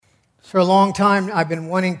For a long time, I've been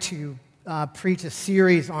wanting to preach a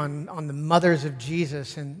series on the mothers of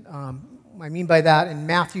Jesus, and I mean by that in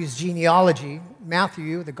Matthew's genealogy.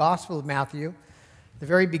 Matthew, the Gospel of Matthew, the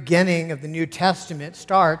very beginning of the New Testament,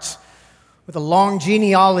 starts with a long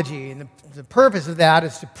genealogy, and the purpose of that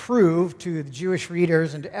is to prove to the Jewish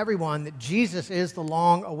readers and to everyone that Jesus is the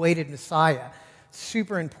long-awaited Messiah.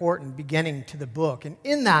 Super important beginning to the book, and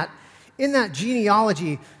in that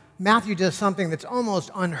genealogy, Matthew does something that's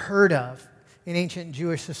almost unheard of in ancient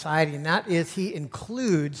Jewish society, and that is he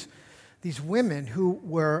includes these women who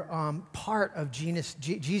were part of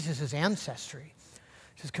Jesus' ancestry.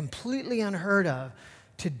 It's completely unheard of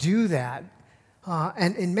to do that.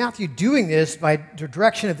 And in Matthew doing this by the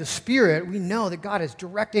direction of the Spirit, we know that God is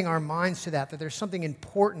directing our minds to that there's something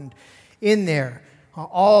important in there.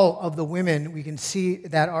 All of the women we can see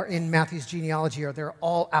that are in Matthew's genealogy they're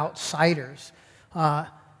all outsiders.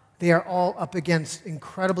 They are all up against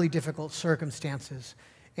incredibly difficult circumstances.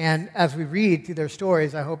 And as we read through their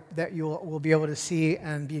stories, I hope that you will be able to see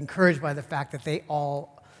and be encouraged by the fact that they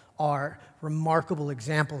all are remarkable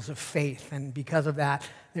examples of faith. And because of that,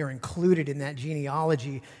 they're included in that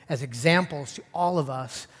genealogy as examples to all of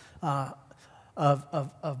us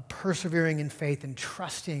of persevering in faith and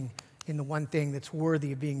trusting in the one thing that's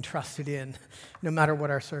worthy of being trusted in, no matter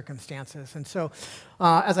what our circumstances. And so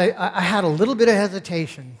as I had a little bit of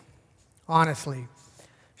hesitation, honestly,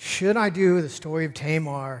 should I do the story of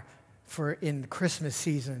Tamar in the Christmas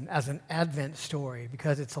season as an Advent story?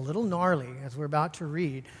 Because it's a little gnarly, as we're about to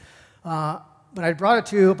read. But I brought it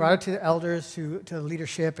to the elders, to the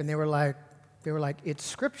leadership, and they were like, it's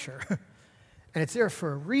Scripture, and it's there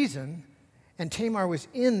for a reason. And Tamar was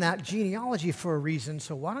in that genealogy for a reason.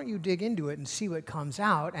 So why don't you dig into it and see what comes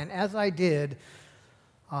out? And as I did,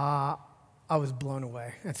 I was blown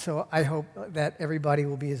away. And so I hope that everybody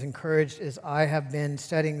will be as encouraged as I have been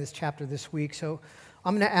studying this chapter this week. So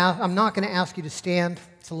I'm not going to ask you to stand.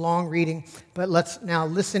 It's a long reading, but let's now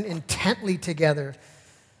listen intently together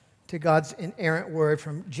to God's inerrant word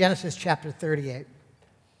from Genesis chapter 38.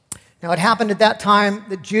 Now it happened at that time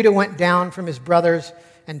that Judah went down from his brothers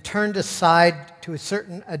and turned aside to a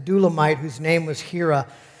certain Adulamite whose name was Hira.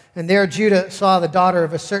 And there Judah saw the daughter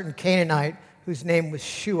of a certain Canaanite whose name was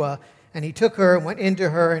Shua. And he took her and went into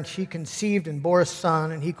her, and she conceived and bore a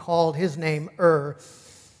son, and he called his name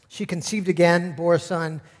She conceived again, bore a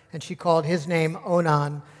son, and she called his name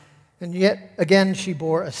Onan. And yet again she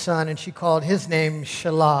bore a son, and she called his name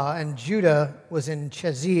Shelah. And Judah was in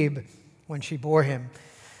Chezib when she bore him.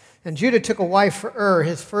 And Judah took a wife for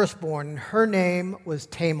his firstborn, and her name was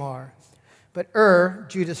Tamar. But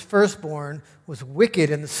Judah's firstborn, was wicked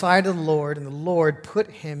in the sight of the Lord, and the Lord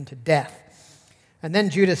put him to death. And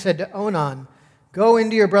then Judah said to Onan, "Go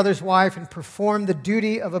into your brother's wife and perform the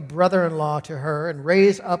duty of a brother-in-law to her, and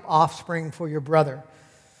raise up offspring for your brother."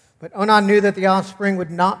 But Onan knew that the offspring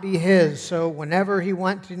would not be his, so whenever he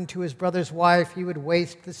went into his brother's wife, he would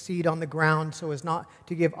waste the seed on the ground so as not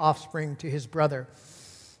to give offspring to his brother.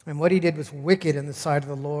 And what he did was wicked in the sight of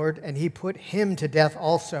the Lord, and he put him to death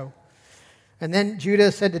also. And then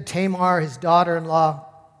Judah said to Tamar, his daughter-in-law,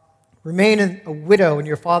 "Remain a widow in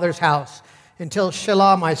your father's house until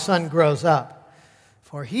Shelah, my son, grows up."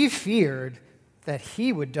 For he feared that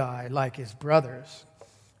he would die like his brothers.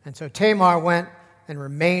 And so Tamar went and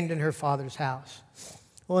remained in her father's house.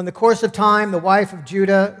 Well, in the course of time, the wife of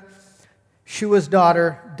Judah, Shua's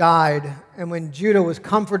daughter, died. And when Judah was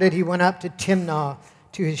comforted, he went up to Timnah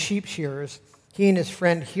to his sheep shearers, he and his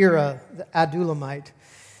friend Hira, the Adulamite.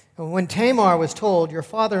 And when Tamar was told, "Your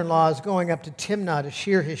father-in-law is going up to Timnah to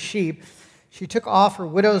shear his sheep," she took off her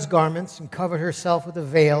widow's garments and covered herself with a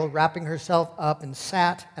veil, wrapping herself up, and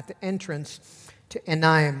sat at the entrance to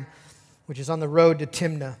Enaim, which is on the road to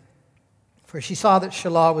Timnah. For she saw that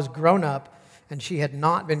Shelah was grown up, and she had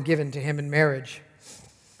not been given to him in marriage.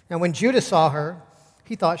 And when Judah saw her,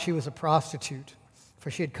 he thought she was a prostitute,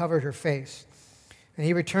 for she had covered her face. And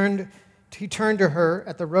he turned to her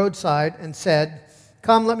at the roadside and said,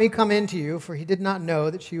 "Come, let me come in to you," for he did not know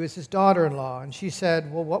that she was his daughter-in-law. And she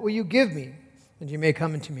said, "Well, what will you give me, and you may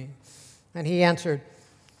come into me?" And he answered,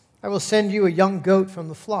 "I will send you a young goat from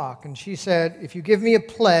the flock." And she said, "If you give me a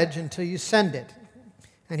pledge until you send it."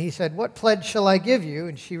 And he said, "What pledge shall I give you?"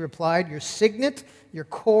 And she replied, "Your signet, your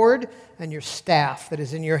cord, and your staff that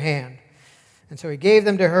is in your hand." And so he gave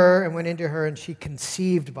them to her and went into her, and she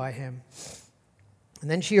conceived by him. And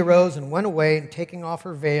then she arose and went away, and taking off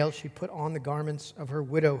her veil, she put on the garments of her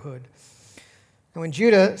widowhood. And when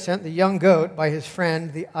Judah sent the young goat by his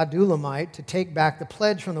friend, the Adulamite, to take back the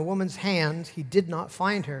pledge from the woman's hands, he did not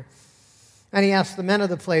find her. And he asked the men of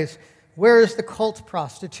the place, "Where is the cult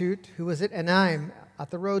prostitute who was at Enaim at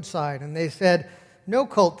the roadside. And they said, "No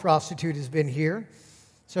cult prostitute has been here."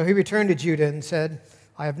 So he returned to Judah and said,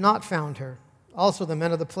 "I have not found her." Also the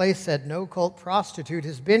men of the place said, "No cult prostitute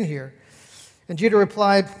has been here." And Judah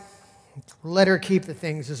replied, "Let her keep the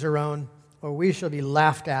things as her own, or we shall be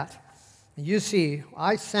laughed at. And you see,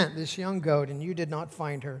 I sent this young goat, and you did not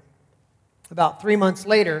find her." About 3 months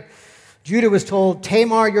later, Judah was told,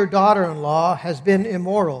 "Tamar, your daughter-in-law, has been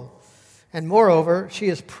immoral, and moreover, she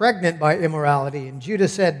is pregnant by immorality." And Judah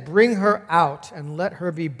said, "Bring her out and let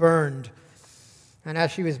her be burned." And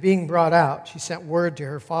as she was being brought out, she sent word to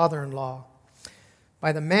her father-in-law,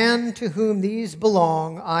 "By the man to whom these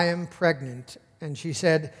belong, I am pregnant." And she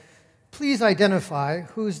said, "Please identify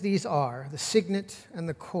whose these are, the signet and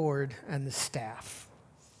the cord and the staff."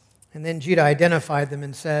 And then Judah identified them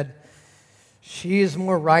and said, "She is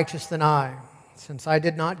more righteous than I, since I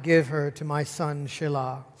did not give her to my son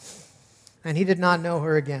Shelah." And he did not know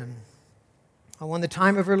her again. And when the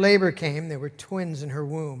time of her labor came, there were twins in her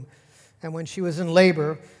womb. And when she was in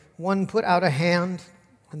labor, one put out a hand,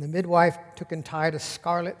 and the midwife took and tied a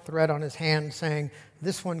scarlet thread on his hand, saying,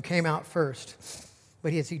 "This one came out first."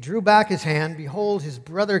 But as he drew back his hand, behold, his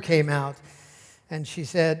brother came out. And she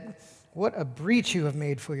said, "What a breach you have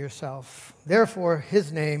made for yourself." Therefore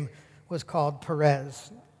his name was called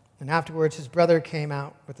Perez. And afterwards his brother came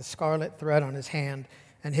out with a scarlet thread on his hand,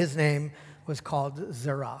 and his name was called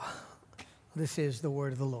Zerah. This is the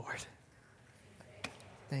word of the Lord.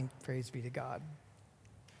 Praise be to God.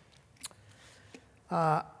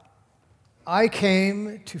 I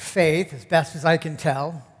came to faith, as best as I can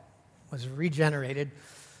tell, was regenerated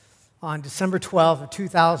on December 12th of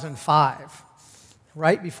 2005,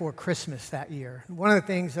 right before Christmas that year. One of the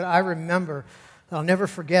things that I remember that I'll never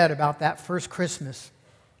forget about that first Christmas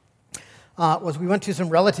was we went to some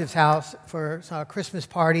relatives' house for a Christmas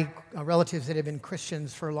party, relatives that had been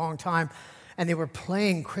Christians for a long time, and they were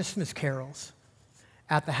playing Christmas carols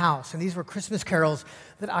at the house. And these were Christmas carols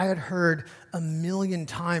that I had heard a million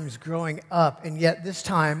times growing up. And yet this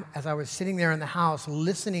time, as I was sitting there in the house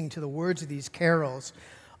listening to the words of these carols,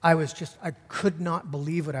 I could not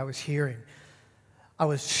believe what I was hearing. I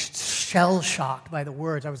was shell-shocked by the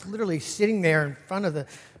words. I was literally sitting there in front of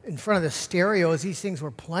the stereo as these things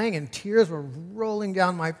were playing, and tears were rolling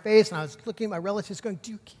down my face. And I was looking at my relatives going,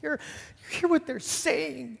 Do you hear what they're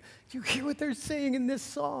saying? Do you hear what they're saying in this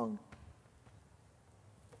song?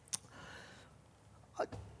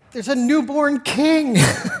 There's a newborn king.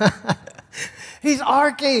 He's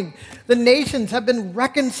our king. The nations have been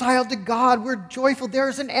reconciled to God. We're joyful.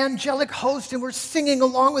 There's an angelic host, and we're singing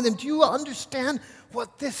along with him. Do you understand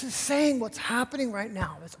what this is saying? What's happening right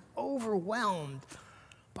now? I was overwhelmed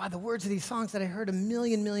by the words of these songs that I heard a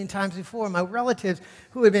million times before. My relatives,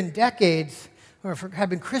 who had been decades, or had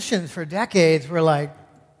been Christians for decades, were like,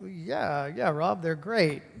 yeah, Rob, they're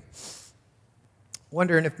great.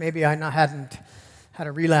 Wondering if maybe I hadn't had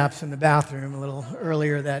a relapse in the bathroom a little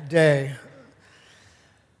earlier that day.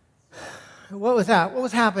 What was that? What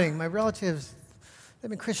was happening? My relatives, they've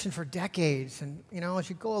been Christian for decades. And, as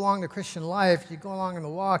you go along the Christian life, you go along in the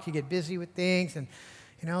walk, you get busy with things. And,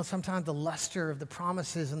 sometimes the luster of the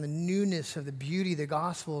promises and the newness of the beauty of the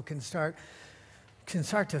gospel can start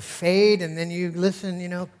to fade. And then you listen,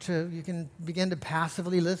 you can begin to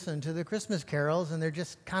passively listen to the Christmas carols, and they're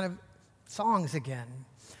just kind of songs again.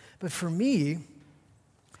 But for me,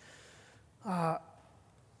 I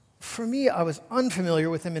was unfamiliar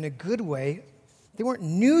with them in a good way. They weren't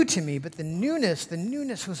new to me, but the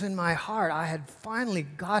newness was in my heart.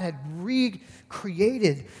 God had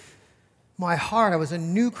recreated my heart. I was a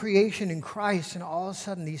new creation in Christ, and all of a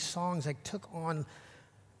sudden these songs took on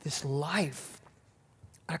this life.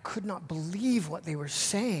 I could not believe what they were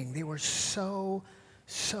saying. They were so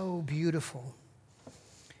beautiful.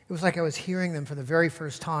 It was like I was hearing them for the very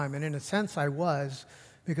first time, and in a sense I was,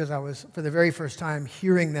 because I was, for the very first time,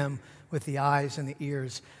 hearing them with the eyes and the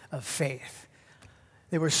ears of faith.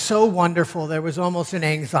 They were so wonderful, there was almost an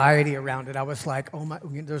anxiety around it. I was like,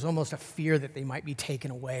 there's almost a fear that they might be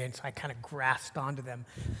taken away, and so I kind of grasped onto them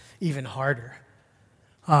even harder.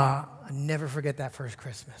 I'll never forget that first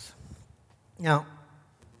Christmas. Now,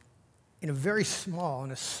 in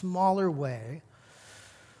a smaller way,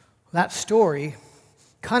 that story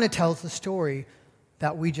kind of tells the story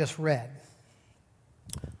that we just read.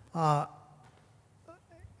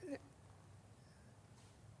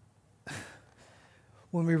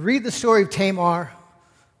 When we read the story of Tamar,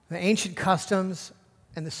 the ancient customs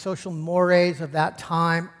and the social mores of that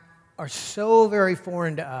time are so very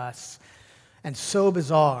foreign to us and so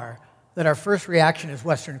bizarre that our first reaction as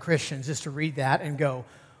Western Christians is to read that and go,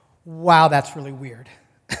 wow, that's really weird.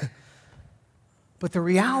 But the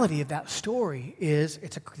reality of that story is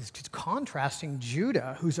it's contrasting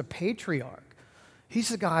Judah, who's a patriarch. He's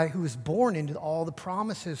the guy who was born into all the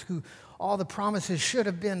promises, who all the promises should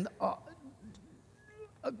have been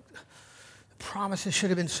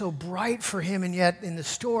so bright for him, and yet in the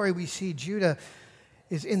story we see Judah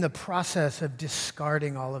is in the process of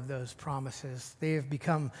discarding all of those promises. They have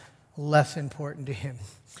become less important to him.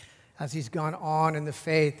 As he's gone on in the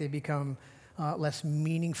faith, they become less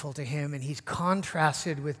meaningful to him, and he's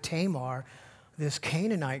contrasted with Tamar, this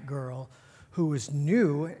Canaanite girl who was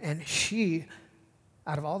new, and she,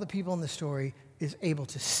 out of all the people in the story, is able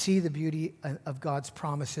to see the beauty of God's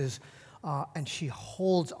promises, and she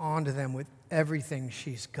holds on to them with everything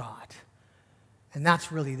she's got. And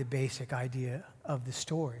that's really the basic idea of the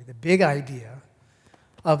story. The big idea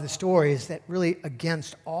of the story is that really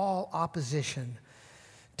against all opposition,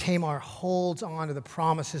 Tamar holds on to the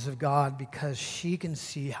promises of God because she can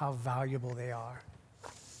see how valuable they are.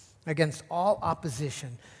 Against all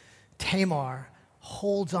opposition, Tamar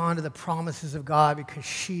holds on to the promises of God because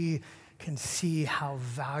she can see how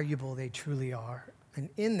valuable they truly are. And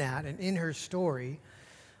in that, and in her story,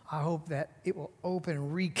 I hope that it will open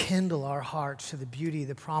and rekindle our hearts to the beauty of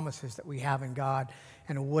the promises that we have in God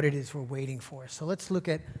and what it is we're waiting for. So let's look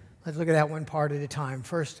at that one part at a time.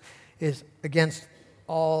 First is against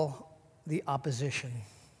all the opposition.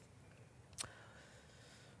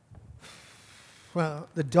 Well,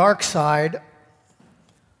 the dark side,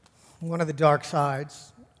 one of the dark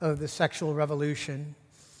sides of the sexual revolution,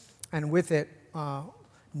 and with it,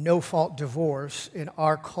 no-fault divorce in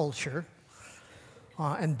our culture,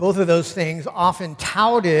 and both of those things often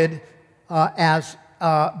touted as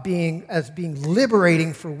being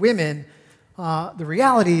liberating for women. The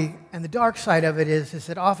reality and the dark side of it is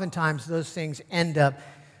that oftentimes those things end up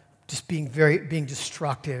just being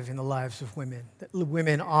destructive in the lives of women. That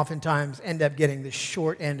women oftentimes end up getting the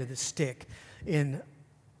short end of the stick in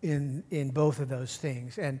both of those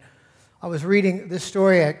things. And I was reading this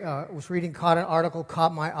story. Caught an article,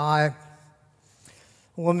 caught my eye.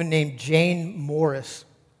 A woman named Jane Morris.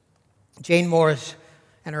 Jane Morris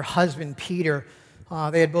and her husband Peter.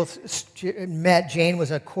 They had both met. Jane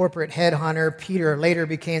was a corporate headhunter. Peter later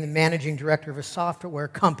became the managing director of a software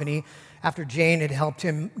company after Jane had helped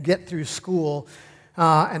him get through school.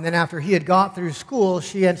 And then after he had got through school,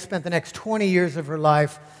 she had spent the next 20 years of her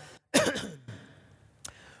life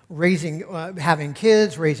having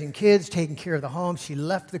kids, raising kids, taking care of the home. She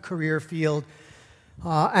left the career field.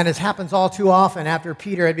 And as happens all too often, after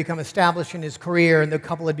Peter had become established in his career and the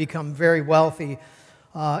couple had become very wealthy,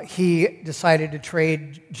 he decided to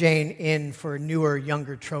trade Jane in for a newer,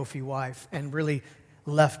 younger trophy wife and really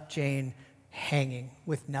left Jane hanging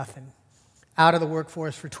with nothing. Out of the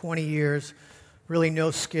workforce for 20 years, really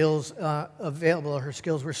no skills available. Her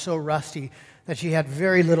skills were so rusty that she had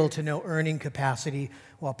very little to no earning capacity,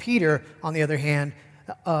 while Peter, on the other hand,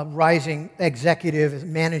 rising executive,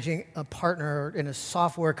 managing a partner in a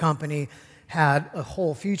software company, had a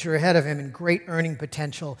whole future ahead of him and great earning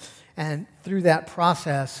potential. And through that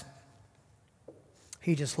process,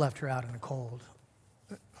 he just left her out in the cold.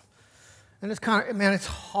 And it's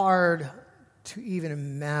hard to even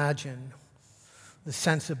imagine the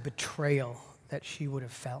sense of betrayal that she would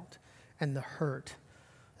have felt and the hurt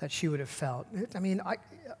that she would have felt.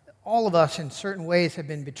 All of us in certain ways have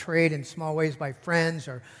been betrayed in small ways by friends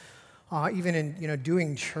or even in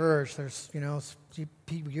doing church. There's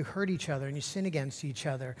you hurt each other and you sin against each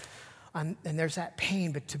other, and there's that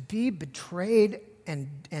pain. But to be betrayed and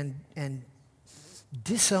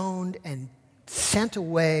disowned and sent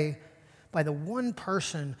away by the one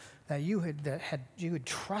person that you had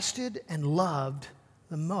trusted and loved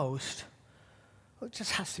the most, it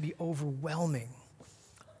just has to be overwhelming.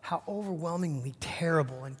 How overwhelmingly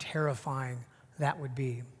terrible and terrifying that would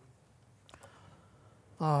be.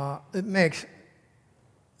 Sometimes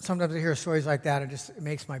I hear stories like that, and it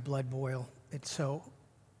makes my blood boil.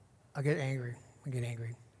 I get angry.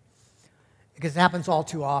 Because it happens all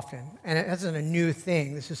too often. And it isn't a new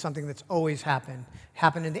thing. This is something that's always happened.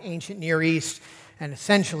 Happened in the ancient Near East, and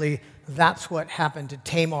essentially that's what happened to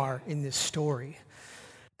Tamar in this story.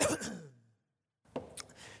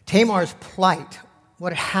 Tamar's plight,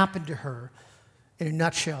 what had happened to her, in a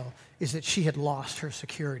nutshell, is that she had lost her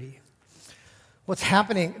security. What's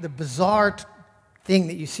happening, the bizarre thing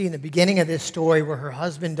that you see in the beginning of this story where her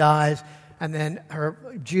husband dies, and then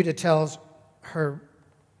Judah tells her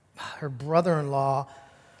brother-in-law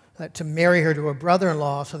to marry her to a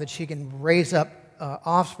brother-in-law so that she can raise up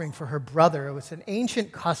offspring for her brother. It was an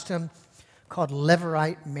ancient custom called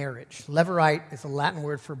Levirate marriage. Levirate is a Latin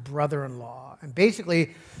word for brother-in-law. And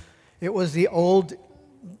basically, it was the old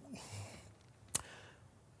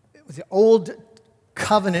was the old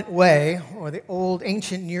covenant way, or the old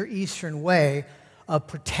ancient Near Eastern way of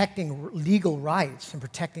protecting legal rights and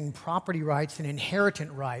protecting property rights and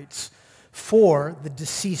inheritance rights for the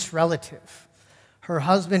deceased relative. Her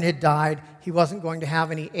husband had died. He wasn't going to have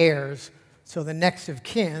any heirs. So the next of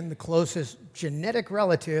kin, the closest genetic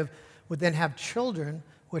relative, would then have children,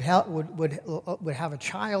 would have a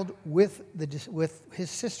child with his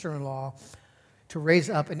sister-in-law to raise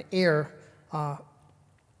up an heir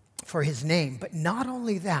for his name. But not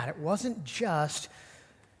only that, it wasn't just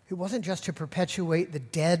to perpetuate the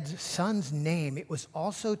dead son's name. It was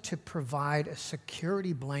also to provide a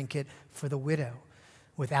security blanket for the widow.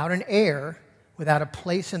 Without an heir, without a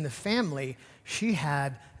place in the family, she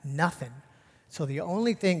had nothing. So the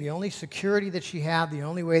only security that she had, the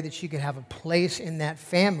only way that she could have a place in that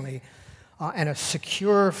family and a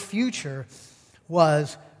secure future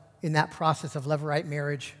was in that process of levirate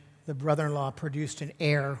marriage. The brother-in-law produced an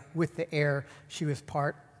heir. With the heir, she was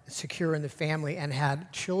part secure in the family and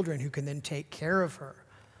had children who can then take care of her.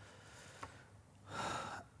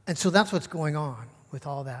 And so that's what's going on with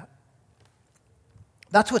all that.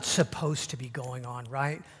 That's what's supposed to be going on,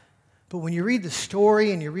 right? But when you read the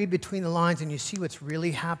story and you read between the lines and you see what's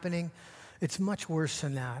really happening, it's much worse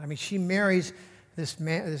than that. I mean, she marries this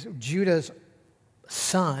man, this Judah's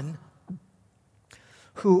son,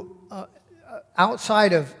 who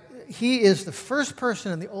he is the first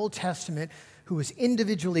person in the Old Testament who was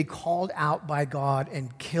individually called out by God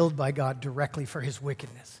and killed by God directly for his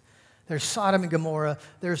wickedness. There's Sodom and Gomorrah,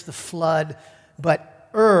 there's the flood, but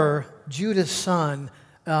Judah's son,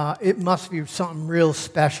 it must be something real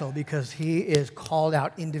special because he is called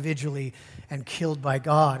out individually and killed by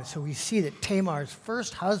God. So we see that Tamar's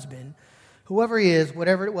first husband, whoever he is,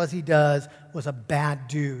 whatever it was he does, was a bad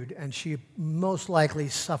dude, and she most likely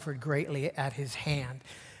suffered greatly at his hand.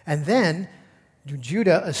 And then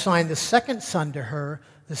Judah assigned the second son to her.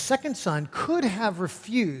 The second son could have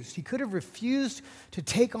refused. He could have refused to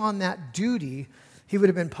take on that duty. He would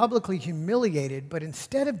have been publicly humiliated, but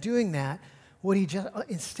instead of doing that,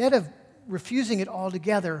 instead of refusing it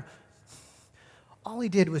altogether, all he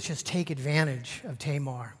did was just take advantage of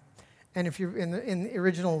Tamar. And if you're in the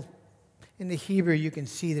original, in the Hebrew, you can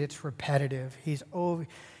see that it's repetitive. He's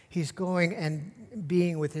going and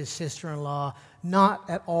being with his sister-in-law, not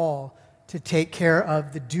at all to take care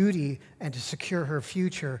of the duty and to secure her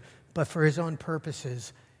future, but for his own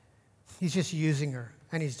purposes. He's just using her,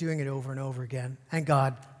 and he's doing it over and over again. And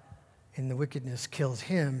God, in the wickedness, kills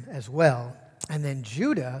him as well. And then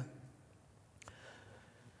Judah,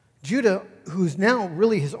 who's now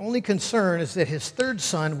really his only concern is that his third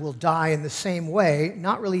son will die in the same way,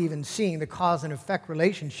 not really even seeing the cause and effect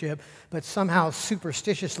relationship, but somehow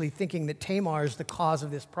superstitiously thinking that Tamar is the cause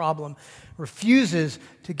of this problem, refuses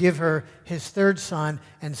to give her his third son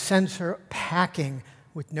and sends her packing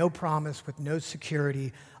with no promise, with no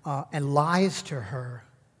security, and lies to her,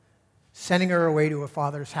 sending her away to her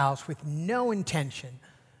father's house with no intention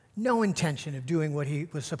of doing what he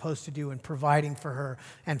was supposed to do and providing for her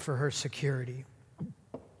and for her security.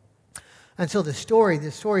 And so the story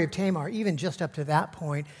of Tamar, even just up to that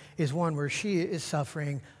point, is one where she is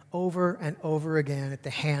suffering over and over again at the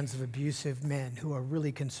hands of abusive men who are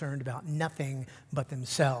really concerned about nothing but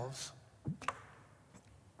themselves.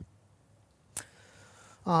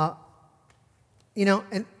 And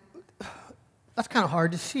that's kind of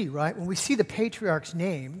hard to see, right? When we see the patriarch's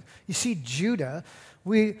name, you see Judah,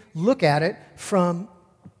 we look at it from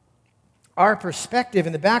our perspective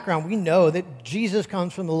in the background. We know that Jesus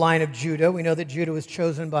comes from the line of Judah. We know that Judah was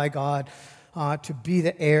chosen by God to be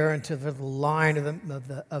the heir and to the line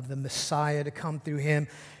of the Messiah to come through him.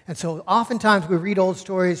 And so oftentimes we read old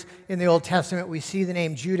stories in the Old Testament, we see the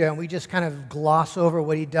name Judah, and we just kind of gloss over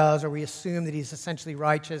what he does, or we assume that he's essentially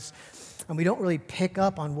righteous, and we don't really pick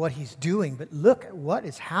up on what he's doing. But look at what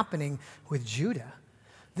is happening with Judah.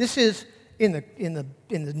 This is in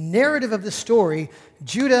the narrative of the story.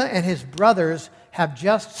 Judah and his brothers have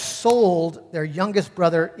just sold their youngest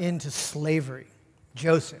brother into slavery,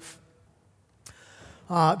 Joseph.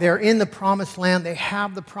 They're in the promised land. They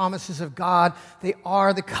have the promises of God. They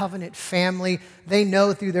are the covenant family. They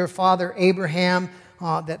know through their father Abraham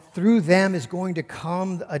that through them is going to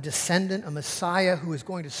come a descendant, a Messiah who is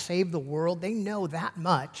going to save the world. They know that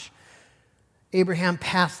much. Abraham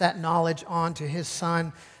passed that knowledge on to his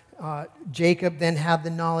son. Jacob then had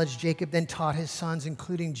the knowledge. Jacob then taught his sons,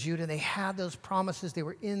 including Judah. They had those promises. They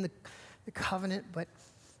were in the covenant, but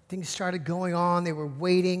things started going on. They were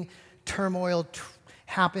waiting. Turmoil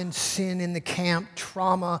happened, sin in the camp,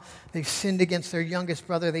 trauma. They sinned against their youngest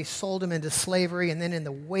brother. They sold him into slavery. And then in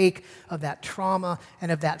the wake of that trauma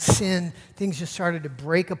and of that sin, things just started to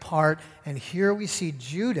break apart. And here we see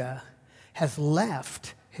Judah has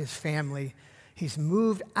left his family. He's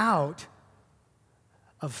moved out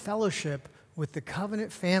of fellowship with the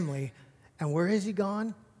covenant family. And where has he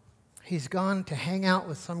gone? He's gone to hang out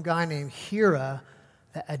with some guy named Hira,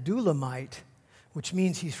 the Adullamite, which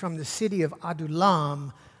means he's from the city of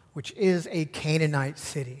Adullam, which is a Canaanite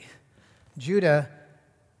city. Judah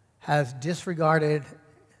has disregarded,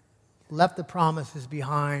 left the promises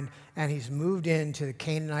behind, and he's moved into the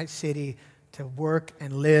Canaanite city to work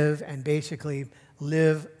and live and basically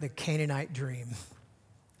live the Canaanite dream.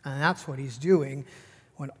 And that's what he's doing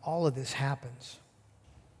when all of this happens.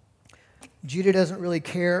 Judah doesn't really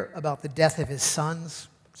care about the death of his sons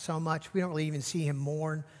so much. We don't really even see him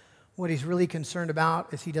mourn. What he's really concerned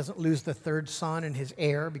about is he doesn't lose the third son and his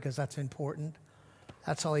heir, because that's important.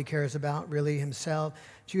 That's all he cares about, really, himself.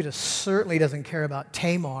 Judah certainly doesn't care about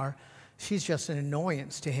Tamar. She's just an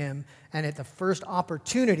annoyance to him. And at the first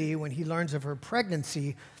opportunity, when he learns of her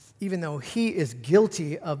pregnancy, even though he is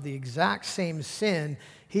guilty of the exact same sin,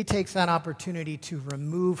 he takes that opportunity to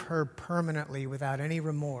remove her permanently without any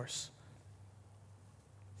remorse.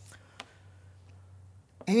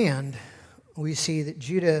 And we see that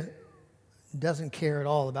Judah doesn't care at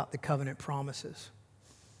all about the covenant promises.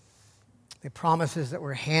 The promises that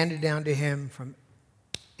were handed down to him from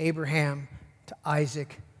Abraham to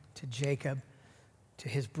Isaac to Jacob to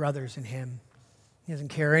his brothers and him. He doesn't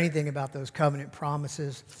care anything about those covenant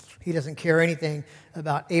promises. He doesn't care anything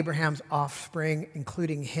about Abraham's offspring,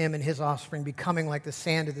 including him and his offspring, becoming like the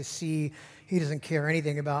sand of the sea. He doesn't care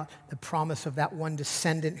anything about the promise of that one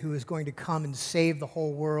descendant who is going to come and save the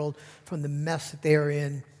whole world from the mess that they are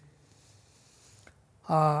in.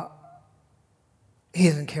 He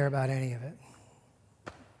doesn't care about any of it.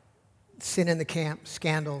 Sin in the camp,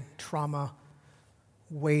 scandal, trauma,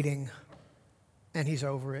 waiting, and he's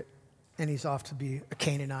over it. And he's off to be a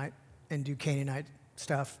Canaanite and do Canaanite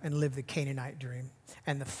stuff and live the Canaanite dream.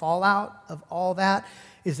 And the fallout of all that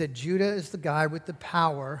is that Judah is the guy with the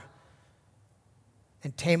power,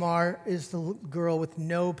 and Tamar is the girl with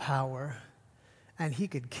no power, and he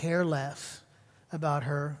could care less about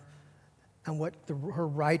her and what her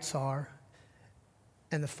rights are.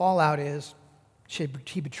 And the fallout is he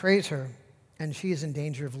betrays her, and she is in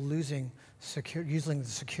danger of losing the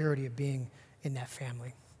security of being in that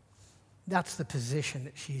family. That's the position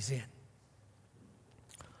that she's in.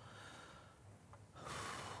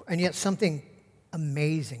 And yet something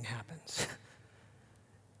amazing happens.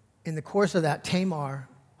 In the course of that, Tamar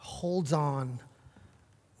holds on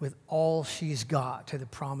with all she's got to the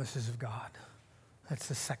promises of God. That's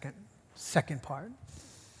the second part.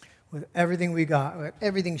 With everything we got, with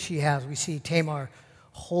everything she has, we see Tamar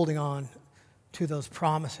holding on to those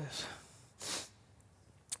promises.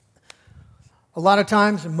 A lot of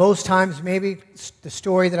times, most times maybe, the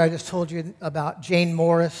story that I just told you about Jane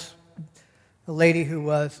Morris, the lady who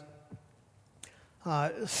was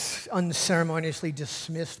unceremoniously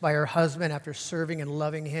dismissed by her husband after serving and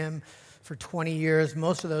loving him for 20 years.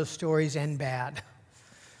 Most of those stories end bad.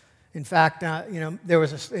 In fact, I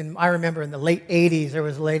remember in the late 80s, there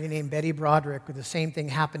was a lady named Betty Broderick where the same thing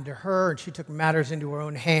happened to her, and she took matters into her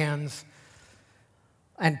own hands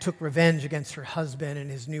and took revenge against her husband,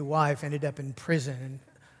 and his new wife ended up in prison.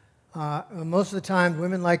 And most of the time,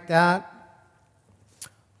 women like that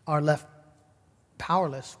are left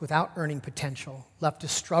powerless, without earning potential, left to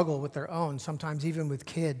struggle with their own, sometimes even with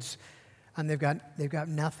kids, and they've got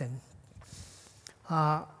nothing.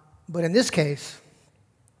 But in this case,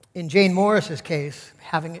 in Jane Morris's case,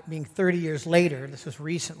 having it being 30 years later, this was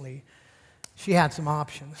recently, she had some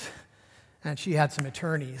options, and she had some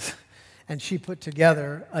attorneys. And she put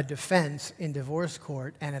together a defense in divorce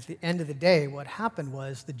court. And at the end of the day, what happened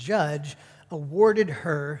was the judge awarded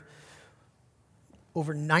her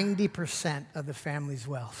over 90% of the family's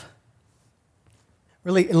wealth.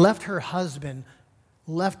 Really, it left her husband,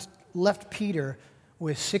 left Peter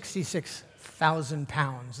with 66,000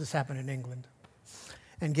 pounds. This happened in England.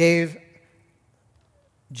 And gave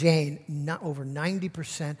Jane not over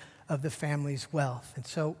 90% of the family's wealth. And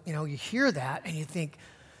so, you hear that and you think,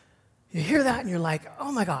 and you're like,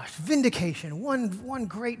 oh my gosh, vindication, one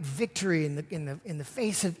great victory in the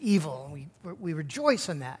face of evil. And we rejoice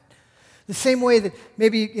in that. The same way that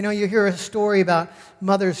maybe, you hear a story about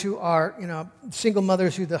mothers who are, single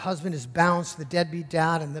mothers who the husband is bounced, the deadbeat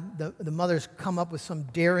dad, and the mothers come up with some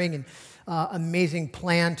daring and amazing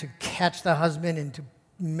plan to catch the husband and to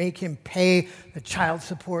make him pay the child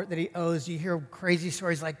support that he owes. You hear crazy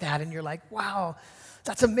stories like that, and you're like, wow,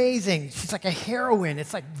 That's amazing. She's like a heroine.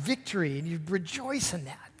 It's like victory, and you rejoice in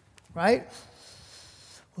that, right?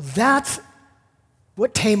 Well, that's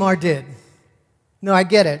what Tamar did. No, I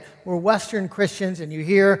get it. We're Western Christians, and you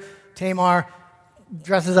hear Tamar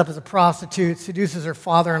dresses up as a prostitute, seduces her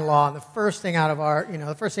father-in-law, and the first thing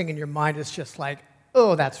the first thing in your mind is just like,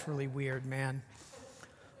 oh, that's really weird, man.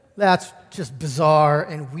 That's just bizarre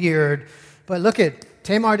and weird. But look at,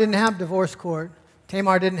 Tamar didn't have divorce court.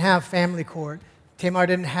 Tamar didn't have family court. Tamar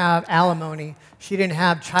didn't have alimony. She didn't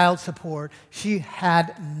have child support. She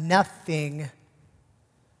had nothing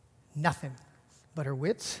but her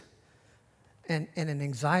wits and an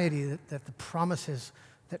anxiety that the promises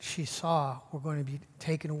that she saw were going to be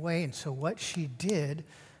taken away. And so what she did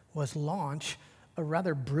was launch a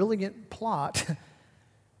rather brilliant plot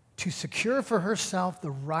to secure for herself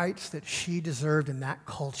the rights that she deserved in that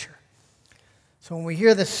culture. So when we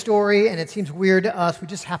hear this story and it seems weird to us, we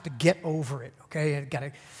just have to get over it, okay? You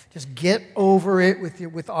gotta just get over it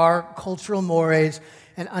with our cultural mores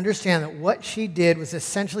and understand that what she did was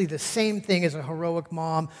essentially the same thing as a heroic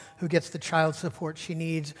mom who gets the child support she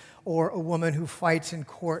needs, or a woman who fights in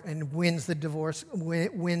court and wins the divorce,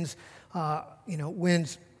 wins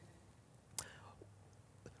the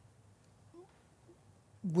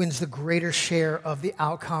greater share of the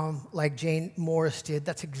outcome like Jane Morris did.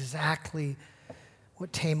 That's exactly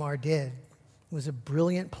what Tamar did. It was a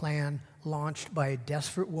brilliant plan launched by a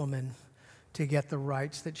desperate woman to get the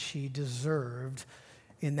rights that she deserved.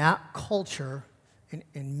 In that culture,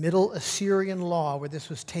 in Middle Assyrian law where this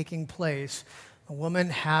was taking place, a woman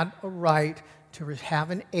had a right to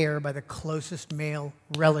have an heir by the closest male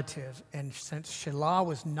relative. And since Shelah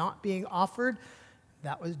was not being offered,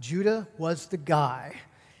 Judah was the guy.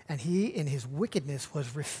 And he, in his wickedness,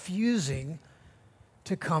 was refusing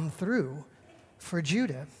to come through for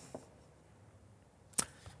Judah.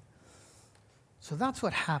 So that's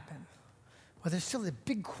what happened. But there's still a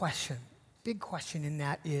big question. Big question in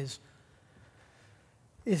that is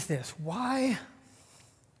this: why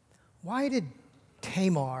did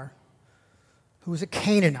Tamar, who was a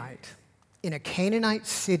Canaanite in a Canaanite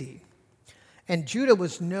city, and Judah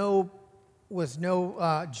was no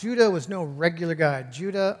regular guy.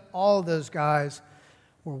 Judah, all of those guys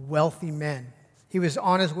were wealthy men. He was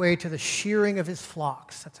on his way to the shearing of his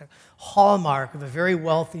flocks. That's a hallmark of a very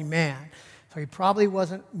wealthy man. So he probably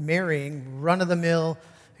wasn't marrying run-of-the-mill,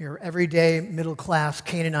 your everyday middle-class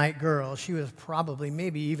Canaanite girl. She was probably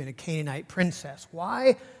maybe even a Canaanite princess.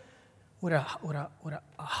 Why would a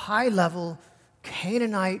high-level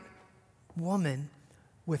Canaanite woman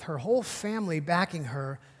with her whole family backing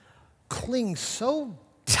her cling so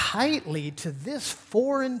tightly to this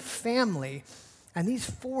foreign family and these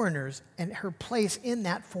foreigners and her place in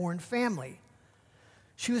that foreign family?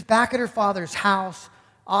 She was back at her father's house.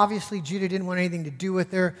 Obviously, Judah didn't want anything to do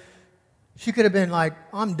with her. She could have been like,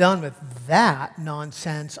 I'm done with that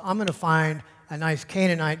nonsense. I'm going to find a nice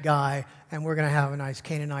Canaanite guy, and we're going to have a nice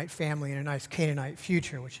Canaanite family and a nice Canaanite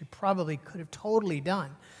future, which she probably could have totally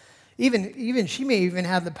done. Even she may even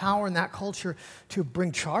have the power in that culture to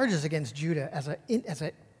bring charges against Judah as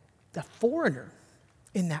a foreigner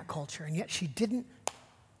in that culture, and yet she didn't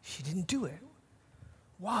do it.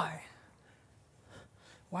 Why?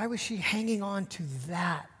 Why was she hanging on to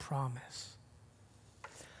that promise?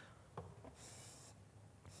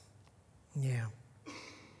 Yeah.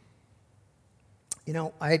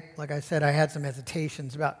 Like I said, I had some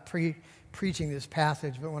hesitations about preaching this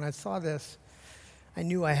passage, but when I saw this, I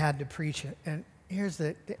knew I had to preach it. And here's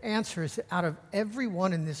the answer is that out of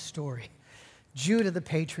everyone in this story, Judah the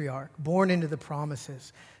patriarch, born into the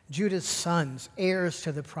promises, Judah's sons, heirs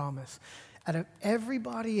to the promise, out of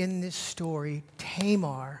everybody in this story,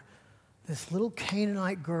 Tamar, this little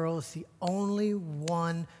Canaanite girl, is the only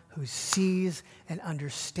one who sees and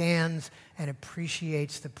understands and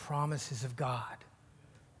appreciates the promises of God.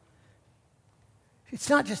 It's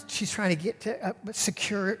not just she's trying to get to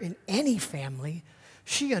secure in any family.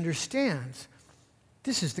 She understands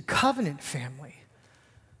this is the covenant family.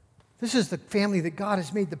 This is the family that God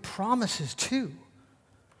has made the promises to.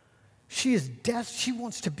 She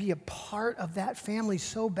wants to be a part of that family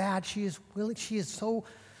so bad. She is so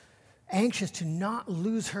anxious to not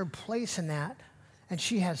lose her place in that. And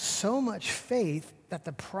she has so much faith that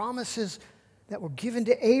the promises that were given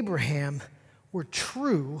to Abraham were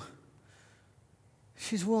true.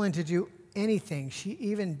 She's willing to do anything. She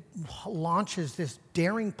even launches this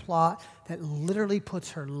daring plot that literally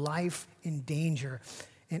puts her life in danger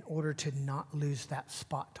in order to not lose that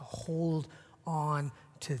spot, to hold on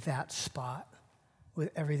to that spot with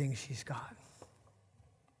everything she's got.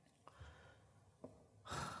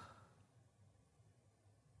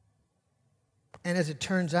 And as it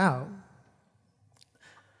turns out,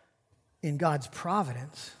 in God's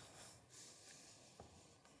providence,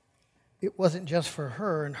 it wasn't just for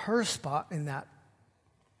her and her spot in that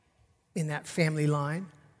family line.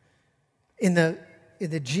 In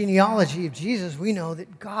the genealogy of Jesus, we know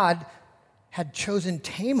that God had chosen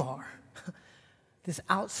Tamar, this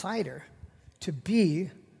outsider, to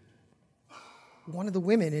be one of the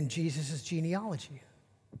women in Jesus' genealogy.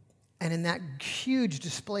 And in that huge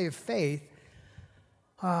display of faith,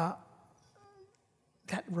 that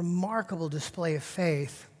remarkable display of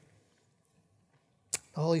faith,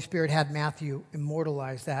 the Holy Spirit had Matthew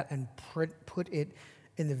immortalize that and put it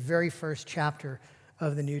in the very first chapter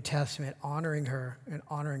of the New Testament, honoring her and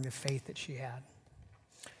honoring the faith that she had.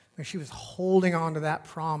 And she was holding on to that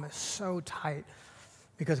promise so tight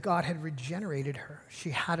because God had regenerated her. She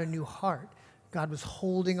had a new heart. God was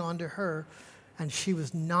holding on to her, and she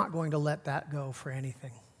was not going to let that go for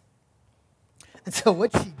anything. And so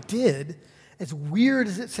what she did, as weird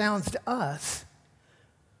as it sounds to us,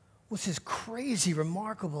 was this crazy,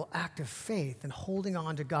 remarkable act of faith and holding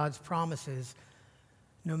on to God's promises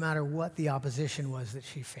no matter what the opposition was that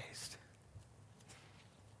she faced.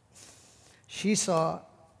 She saw,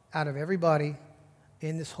 out of everybody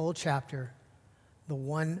in this whole chapter, the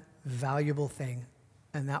one valuable thing,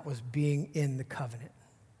 and that was being in the covenant.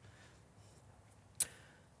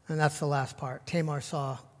 And that's the last part. Tamar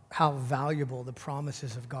saw how valuable the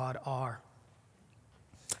promises of God are.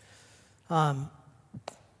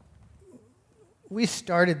 We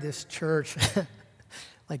started this church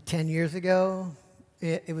like 10 years ago.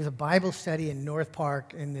 It was a Bible study in North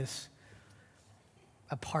Park, in this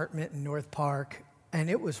apartment in North Park, and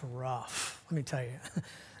it was rough, let me tell you.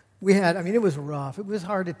 It was rough. It was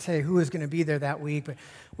hard to tell who was going to be there that week, but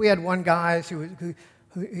we had one guy who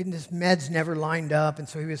his meds never lined up, and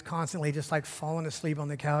so he was constantly just like falling asleep on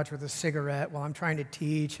the couch with a cigarette while I'm trying to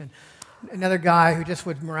teach, and another guy who just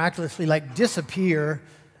would miraculously like disappear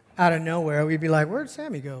out of nowhere. We'd be like, where'd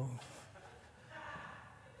Sammy go?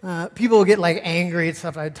 People would get like angry at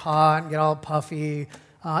stuff I taught and get all puffy.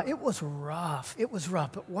 It was rough. It was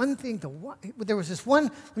rough. But one thing, there was this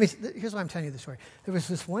one, here's why I'm telling you the story. There was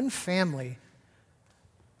this one family,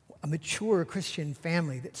 a mature Christian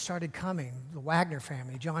family that started coming, the Wagner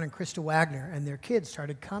family, John and Krista Wagner, and their kids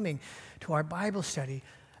started coming to our Bible study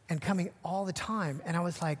and coming all the time. And I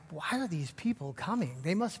was like, why are these people coming?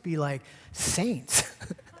 They must be like saints.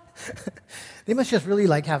 They must just really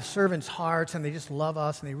like have servants' hearts, and they just love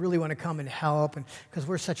us, and they really want to come and help, and because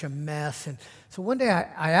we're such a mess. And so one day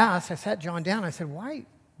I sat John down. I said, "Why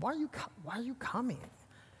are you coming?"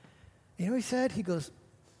 You know, he said, he goes,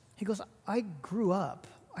 I grew up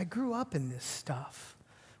in this stuff.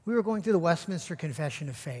 We were going through the Westminster Confession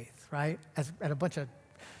of Faith, right? At a bunch of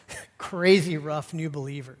crazy, rough new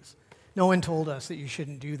believers. No one told us that you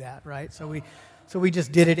shouldn't do that, right? So we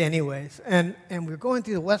just did it anyways. And we were going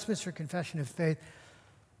through the Westminster Confession of Faith,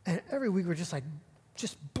 and every week we're just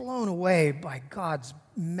blown away by God's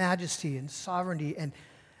majesty and sovereignty. And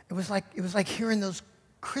it was like hearing those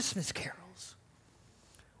Christmas carols.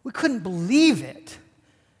 We couldn't believe it.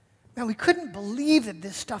 Man, we couldn't believe that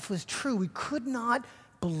this stuff was true. We could not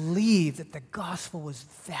believe that the gospel was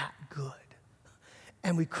that good.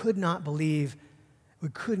 And we couldn't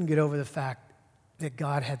get over the fact that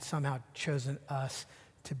God had somehow chosen us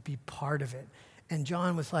to be part of it. And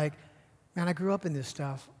John was like, man, I grew up in this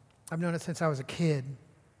stuff. I've known it since I was a kid.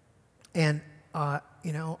 And, I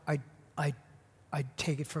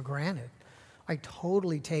take it for granted. I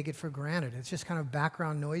totally take it for granted. It's just kind of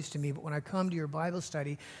background noise to me. But when I come to your Bible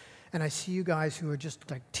study and I see you guys who are just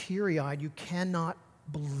like teary-eyed, you cannot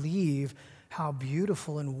believe how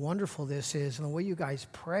beautiful and wonderful this is. And the way you guys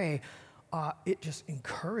pray, it just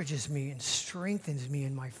encourages me and strengthens me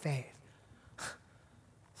in my faith.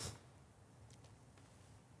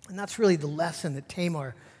 And that's really the lesson that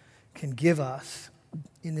Tamar can give us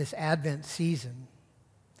in this Advent season.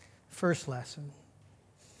 First lesson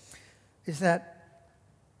is that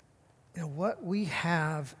what we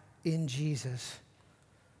have in Jesus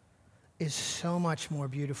is so much more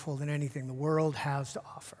beautiful than anything the world has to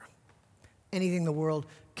offer, anything the world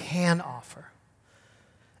can offer.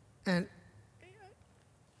 And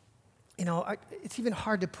it's even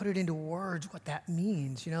hard to put it into words what that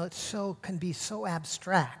means. It can be so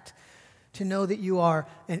abstract to know that you are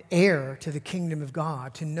an heir to the kingdom of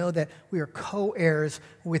God, to know that we are co-heirs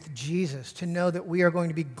with Jesus, to know that we are going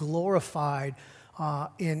to be glorified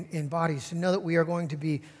in bodies, to know that we are going to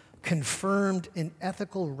be confirmed in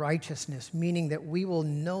ethical righteousness, meaning that we will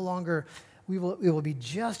no longer, it will be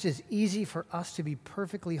just as easy for us to be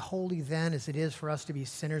perfectly holy then as it is for us to be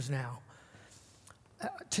sinners now.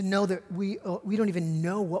 to know that we don't even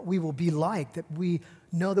know what we will be like, that we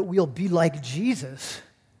know that we'll be like Jesus.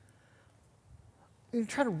 You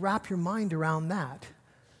try to wrap your mind around that.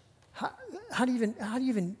 How do you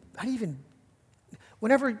even,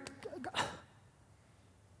 whenever,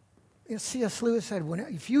 C.S. Lewis said,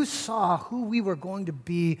 if you saw who we were going to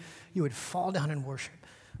be, you would fall down and worship.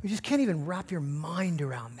 You just can't even wrap your mind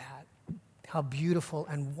around that, how beautiful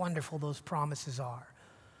and wonderful those promises are.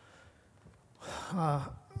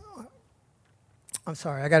 I'm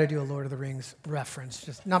sorry, I got to do a Lord of the Rings reference,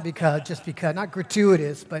 just because, not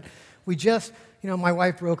gratuitous, but we just, my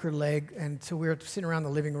wife broke her leg, and so we were sitting around the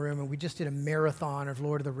living room, and we just did a marathon of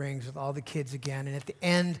Lord of the Rings with all the kids again, and at the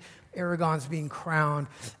end, Aragorn's being crowned.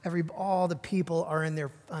 All the people are in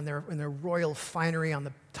their royal finery on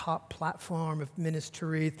the top platform of Minas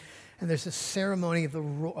Tirith, and there's a ceremony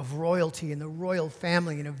of royalty and the royal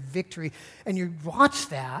family and of victory, and you watch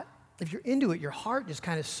that. If you're into it, your heart just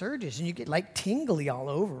kind of surges and you get like tingly all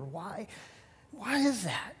over. Why? Why is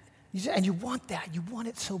that? And you want that. You want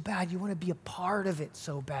it so bad. You want to be a part of it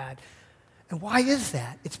so bad. And why is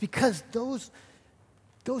that? It's because those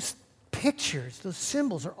pictures, those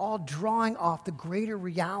symbols are all drawing off the greater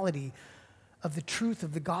reality of the truth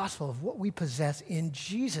of the gospel, of what we possess in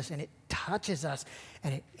Jesus. And it touches us,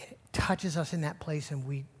 and it touches us in that place, and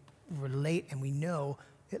we relate and we know,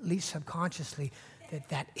 at least subconsciously,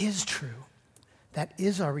 that is true. That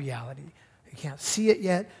is our reality. You can't see it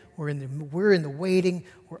yet. We're in the waiting.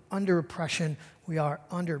 We're under oppression. We are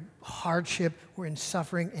under hardship. We're in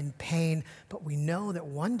suffering and pain. But we know that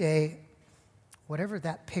one day, whatever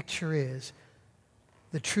that picture is,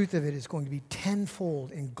 the truth of it is going to be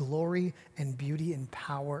tenfold in glory and beauty and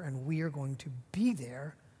power, and we are going to be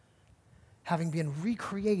there, having been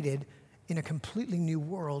recreated in a completely new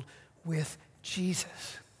world with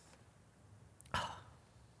Jesus.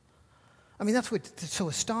 I mean, that's what's so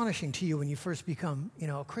astonishing to you when you first become,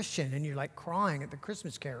 a Christian, and you're like crying at the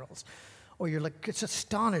Christmas carols, or you're like, it's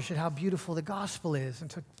astonished at how beautiful the gospel is.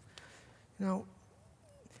 And so,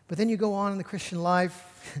 but then you go on in the Christian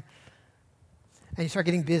life, and you start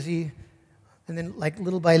getting busy, and then like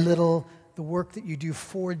little by little, the work that you do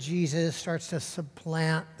for Jesus starts to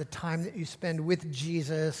supplant the time that you spend with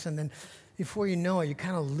Jesus, and then before you know it, you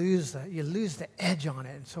kind of lose the edge on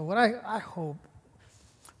it. And so what I hope,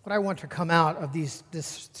 what I want to come out of this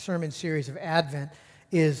sermon series of Advent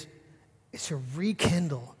is to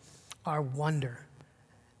rekindle our wonder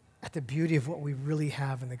at the beauty of what we really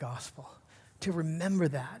have in the gospel, to remember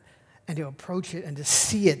that and to approach it and to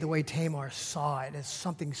see it the way Tamar saw it, as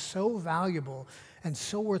something so valuable and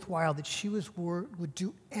so worthwhile that she would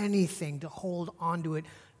do anything to hold onto it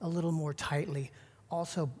a little more tightly,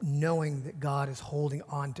 also knowing that God is holding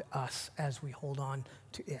on to us as we hold on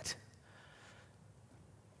to it.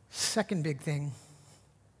 Second big thing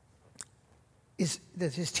is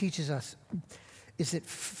that this teaches us is that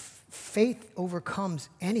faith overcomes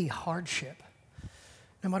any hardship.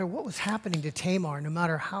 No matter what was happening to Tamar, no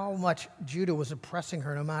matter how much Judah was oppressing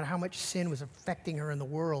her, no matter how much sin was affecting her in the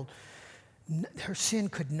world, her sin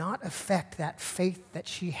could not affect that faith that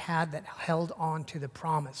she had that held on to the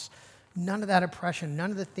promise. None of that oppression,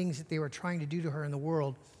 none of the things that they were trying to do to her in the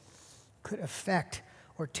world could affect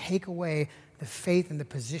or take away the faith and the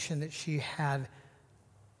position that she had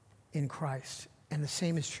in Christ. And the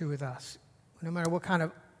same is true with us. No matter what kind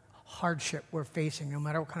of hardship we're facing, no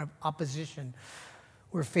matter what kind of opposition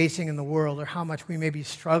we're facing in the world, or how much we may be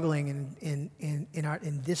struggling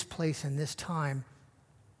in this place and this time,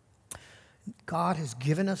 God has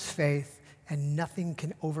given us faith, and nothing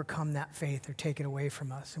can overcome that faith or take it away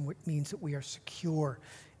from us, and it means that we are secure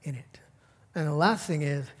in it. And the last thing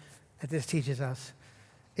is that this teaches us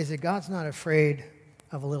is that God's not afraid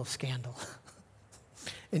of a little scandal.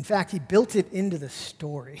 In fact, he built it into the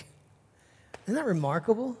story. Isn't that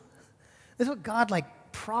remarkable? This is what God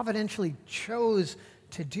providentially chose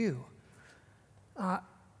to do.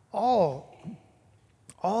 All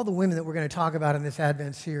the women that we're going to talk about in this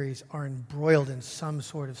Advent series are embroiled in some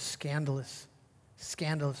sort of scandalous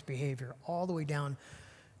behavior, all the way down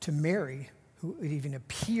to Mary, who it even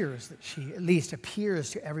appears that she, at least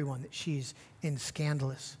appears to everyone, that she's in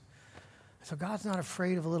scandalous. So God's not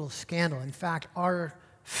afraid of a little scandal. In fact, our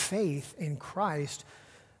faith in Christ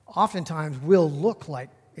oftentimes will look like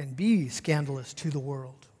and be scandalous to the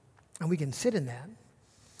world. And we can sit in that.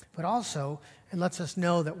 But also, it lets us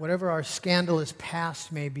know that whatever our scandalous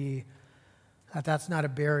past may be, that's not a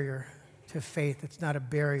barrier to faith. It's not a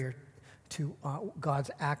barrier to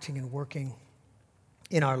God's acting and working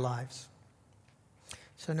in our lives.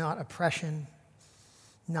 So not oppression,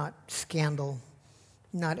 not scandal,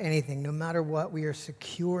 not anything. No matter what, we are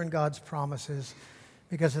secure in God's promises,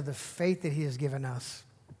 because of the faith that he has given us.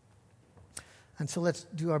 And so let's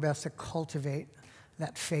do our best to cultivate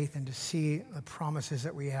that faith and to see the promises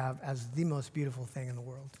that we have as the most beautiful thing in the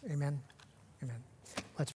world. Amen? Amen. Let's